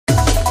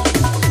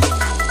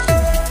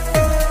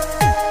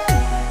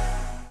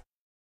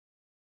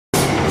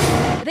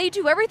They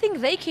do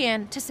everything they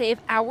can to save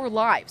our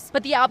lives.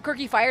 But the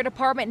Albuquerque Fire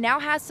Department now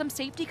has some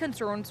safety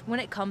concerns when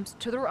it comes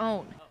to their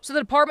own. So the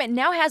department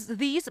now has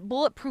these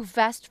bulletproof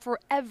vests for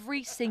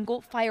every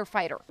single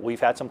firefighter. We've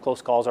had some close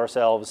calls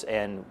ourselves,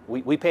 and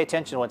we pay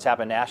attention to what's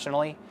happened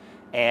nationally,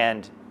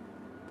 and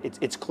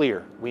it's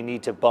clear we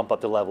need to bump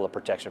up the level of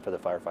protection for the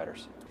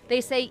firefighters.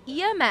 They say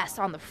EMS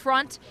on the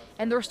front,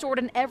 and they're stored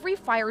in every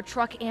fire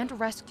truck and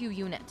rescue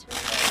unit.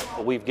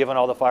 We've given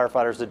all the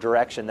firefighters the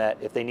direction that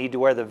if they need to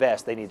wear the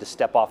vest, they need to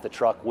step off the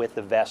truck with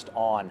the vest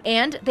on.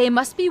 And they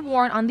must be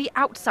worn on the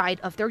outside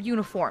of their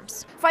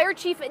uniforms. Fire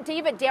Chief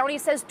David Downey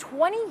says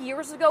 20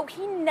 years ago,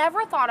 he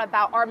never thought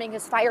about arming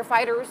his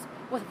firefighters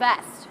with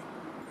vests.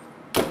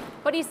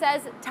 But he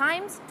says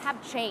times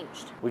have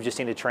changed. We've just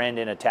seen a trend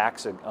in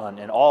attacks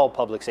on all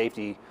public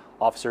safety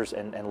officers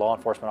and law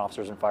enforcement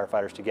officers and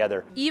firefighters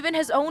together. Even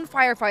his own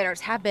firefighters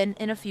have been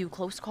in a few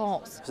close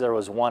calls. So there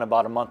was one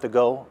about a month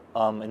ago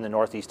in the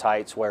Northeast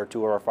Heights where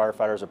two of our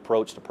firefighters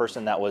approached a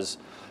person that was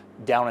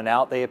down and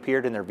out. They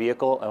appeared in their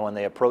vehicle, and when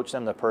they approached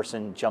them, the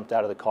person jumped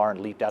out of the car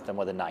and leaped at them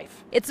with a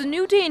knife. It's a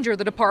new danger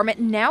the department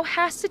now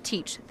has to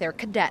teach their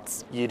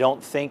cadets. You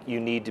don't think you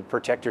need to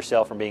protect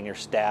yourself from being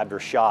stabbed or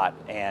shot,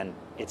 and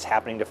it's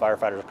happening to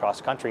firefighters across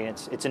the country,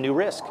 and it's a new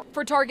risk.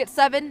 For Target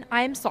 7,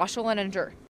 I'm Sasha Leninger.